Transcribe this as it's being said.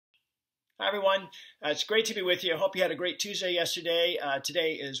Hi, everyone. It's great to be with you. I hope you had a great Tuesday yesterday.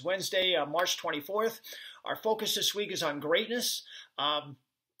 Today is Wednesday, March 24th. Our focus this week is on greatness. And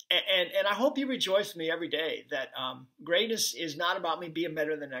I hope you rejoice with me every day that greatness is not about me being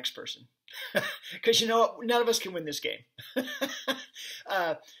better than the next person. Because you know what? None of us can win this game.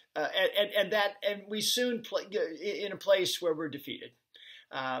 And we soon play in a place where we're defeated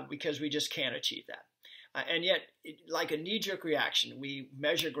because we just can't achieve that. And yet, like a knee-jerk reaction, we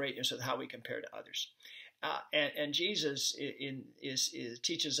measure greatness with how we compare to others. And Jesus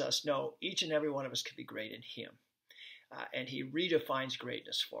teaches us, no, each and every one of us can be great in him. And he redefines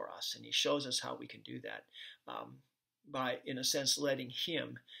greatness for us. And he shows us how we can do that by, in a sense, letting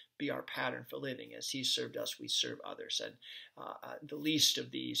him be our pattern for living. As he served us, we serve others. And the least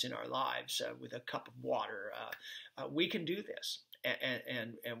of these in our lives, with a cup of water, we can do this.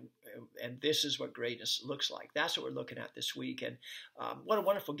 And this is what greatness looks like. That's what we're looking at this week. And what a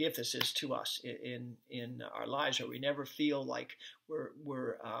wonderful gift this is to us in our lives, where we never feel like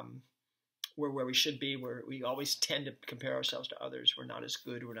we're where we should be, where we always tend to compare ourselves to others. We're not as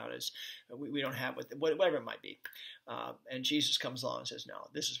good. We're not as, we don't have whatever it might be. And Jesus comes along and says, no,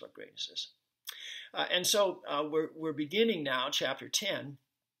 this is what greatness is. And so we're beginning now chapter 10.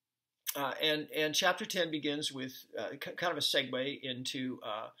 And chapter 10 begins with kind of a segue into,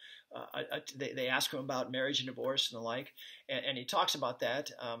 they ask him about marriage and divorce and the like, and he talks about that.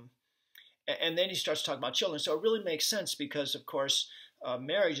 And then he starts talking about children. So it really makes sense because, of course,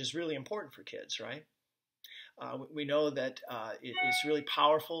 marriage is really important for kids, right? We know that it's really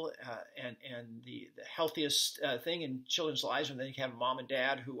powerful and the healthiest thing in children's lives when they have a mom and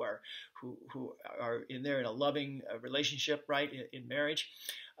dad who are in a loving relationship, right, in marriage.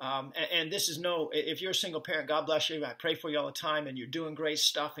 And this is if you're a single parent, God bless you. I pray for you all the time, and you're doing great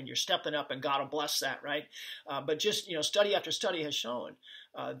stuff, and you're stepping up, and God will bless that, right? But just, study after study has shown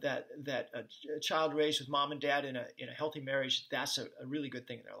that a child raised with mom and dad in a healthy marriage, that's a really good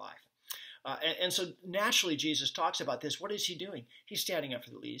thing in their life. And so naturally, Jesus talks about this. What is he doing? He's standing up for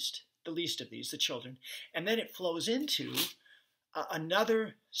the least of these, the children. And then it flows into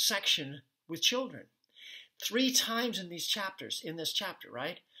another section with children. 3 times in this chapter,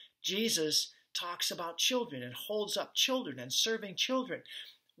 right? Jesus talks about children and holds up children and serving children.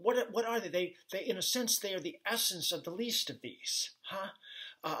 What are they? They in a sense, they are the essence of the least of these,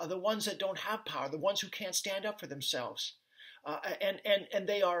 the ones that don't have power, the ones who can't stand up for themselves. And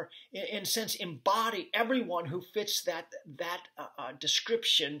they are, in a sense, embody everyone who fits that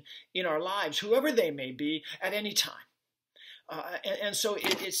description in our lives, whoever they may be at any time. And so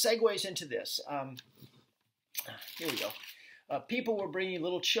it segues into this. Here we go. People were bringing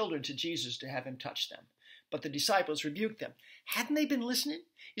little children to Jesus to have him touch them, but the disciples rebuked them. Hadn't they been listening?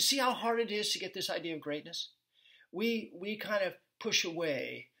 You see how hard it is to get this idea of greatness? We kind of push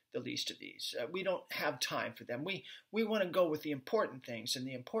away the least of these. We don't have time for them. We want to go with the important things and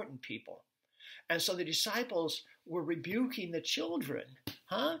the important people. And so the disciples were rebuking the children.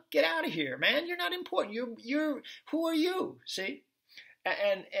 Get out of here, man. You're not important. Who are you? See?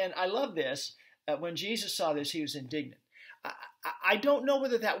 And I love this. When Jesus saw this, he was indignant. I don't know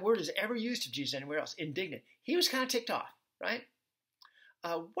whether that word is ever used of Jesus anywhere else. Indignant. He was kind of ticked off, right?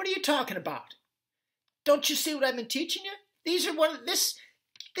 What are you talking about? Don't you see what I've been teaching you? This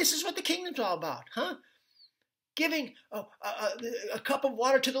is what the kingdom's all about, Giving a cup of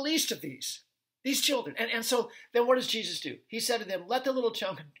water to the least of these children. And so then what does Jesus do? He said to them, let the little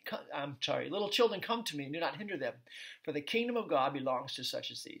children come to me and do not hinder them, for the kingdom of God belongs to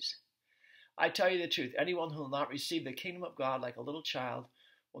such as these. I tell you the truth, anyone who will not receive the kingdom of God like a little child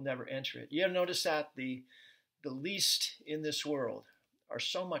will never enter it. You ever notice that the least in this world are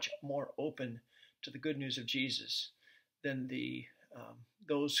so much more open to the good news of Jesus than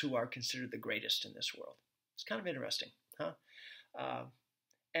those who are considered the greatest in this world? It's kind of interesting,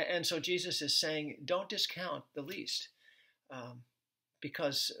 and so Jesus is saying, don't discount the least,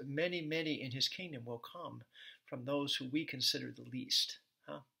 because many in his kingdom will come from those who we consider the least.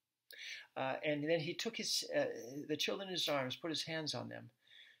 And then he took the children in his arms, put his hands on them,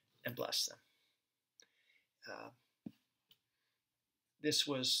 and blessed them. This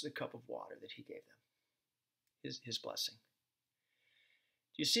was the cup of water that he gave them, his blessing.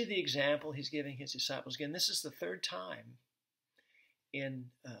 Do you see the example he's giving his disciples? Again, this is the 3rd time in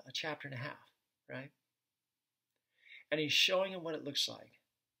a chapter and a half, right? And he's showing them what it looks like.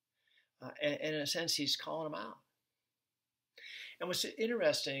 And in a sense, he's calling them out. And what's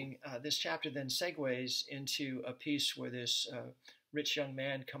interesting, this chapter then segues into a piece where this rich young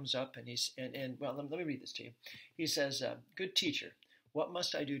man comes up and well, let me read this to you. He says, good teacher, what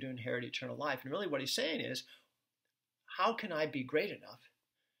must I do to inherit eternal life? And really what he's saying is, how can I be great enough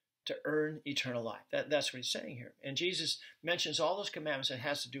to earn eternal life. That's what he's saying here. And Jesus mentions all those commandments that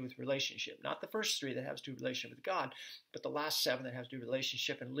has to do with relationship. Not the first 3 that has to do with relationship with God, but the last 7 that has to do with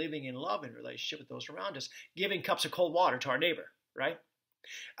relationship and living in love and relationship with those around us. Giving cups of cold water to our neighbor, right?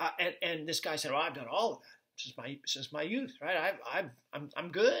 And this guy said, well, I've done all of that since my youth, right?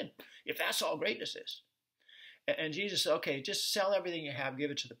 I'm good, if that's all greatness is. And Jesus said, okay, just sell everything you have,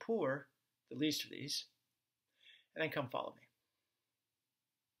 give it to the poor, the least of these, and then come follow me.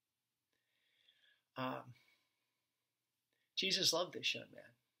 Jesus loved this young man.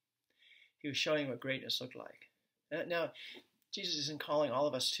 He was showing what greatness looked like. Now, Jesus isn't calling all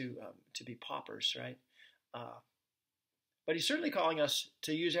of us to be paupers, right? But he's certainly calling us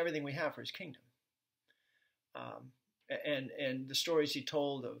to use everything we have for his kingdom. And the stories he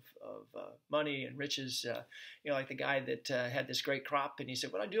told of money and riches, like the guy that had this great crop, and he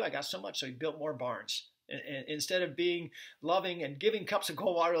said, what do I do? I got so much, so he built more barns. And instead of being loving and giving cups of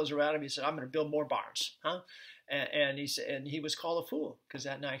cold water around him, he said, I'm going to build more barns. And he was called a fool because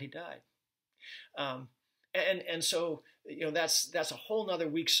that night he died. And so that's a whole nother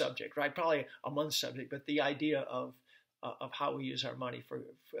week subject, right? Probably a month subject, but the idea of how we use our money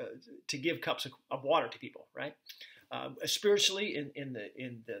to give cups of water to people, right? Spiritually in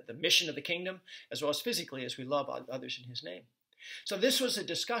the mission of the kingdom, as well as physically as we love others in his name. So this was a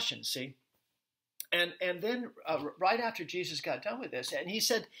discussion, see? And then right after Jesus got done with this, and he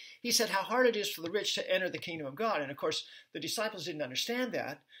said how hard it is for the rich to enter the kingdom of God. And of course, the disciples didn't understand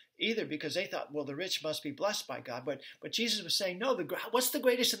that either, because they thought, well, the rich must be blessed by God. But Jesus was saying, no, what's the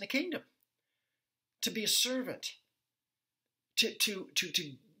greatest in the kingdom? To be a servant, to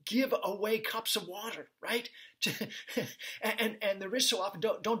give away cups of water, right? And the rich so often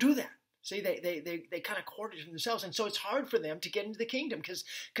don't do that. See, they kind of court it themselves, and so it's hard for them to get into the kingdom because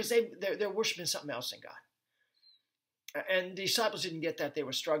they're worshiping something else than God. And the disciples didn't get that; they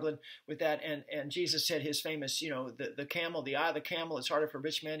were struggling with that. And Jesus said his famous, the camel, the eye of the camel. It's harder for a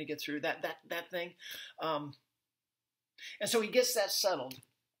rich man to get through that thing. And so he gets that settled,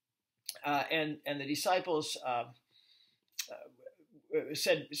 and the disciples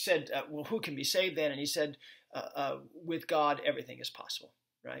said, well, who can be saved then? And he said, with God, everything is possible.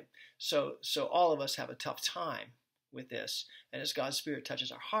 Right, so all of us have a tough time with this, and as God's Spirit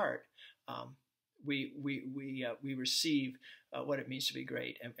touches our heart, we receive what it means to be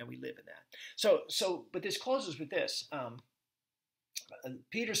great, and we live in that. But this closes with this.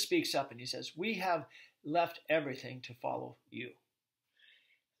 Peter speaks up and he says, "We have left everything to follow you."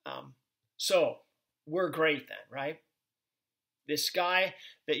 So we're great then, right? This guy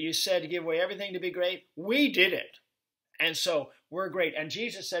that you said to give away everything to be great, we did it. And so we're great. And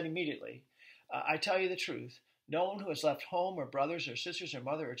Jesus said immediately, I tell you the truth, no one who has left home or brothers or sisters or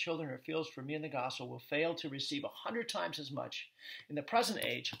mother or children or fields for me in the gospel will fail to receive 100 times as much in the present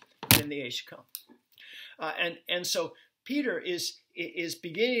age than in the age to come. And so Peter is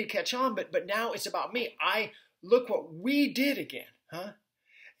beginning to catch on, but now it's about me. Look what we did again, huh?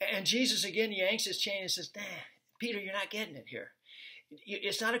 And Jesus again yanks his chain and says, nah, Peter, you're not getting it here.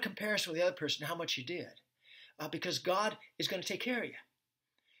 It's not a comparison with the other person, how much you did. Because God is going to take care of you.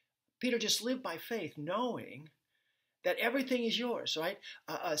 Peter, just live by faith, knowing that everything is yours, right?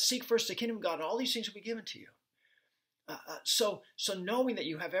 Seek first the kingdom of God, and all these things will be given to you. So knowing that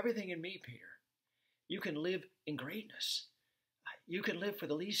you have everything in me, Peter, you can live in greatness. You can live for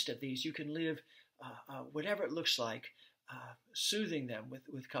the least of these. You can live whatever it looks like, soothing them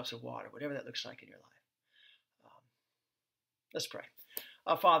with cups of water, whatever that looks like in your life. Let's pray.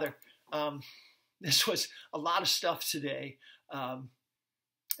 Father, this was a lot of stuff today. And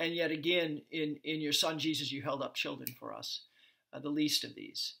yet again, in your Son Jesus, you held up children for us, the least of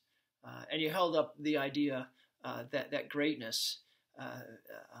these. And you held up the idea that greatness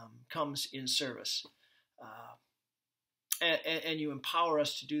comes in service. And you empower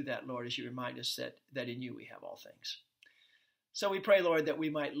us to do that, Lord, as you remind us that in you we have all things. So we pray, Lord, that we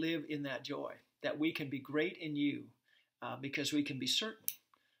might live in that joy, that we can be great in you because we can be certain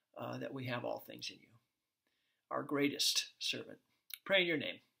that we have all things in you, our greatest servant. Pray in your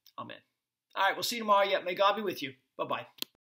name. Amen. All right, we'll see you tomorrow. May God be with you. Bye-bye.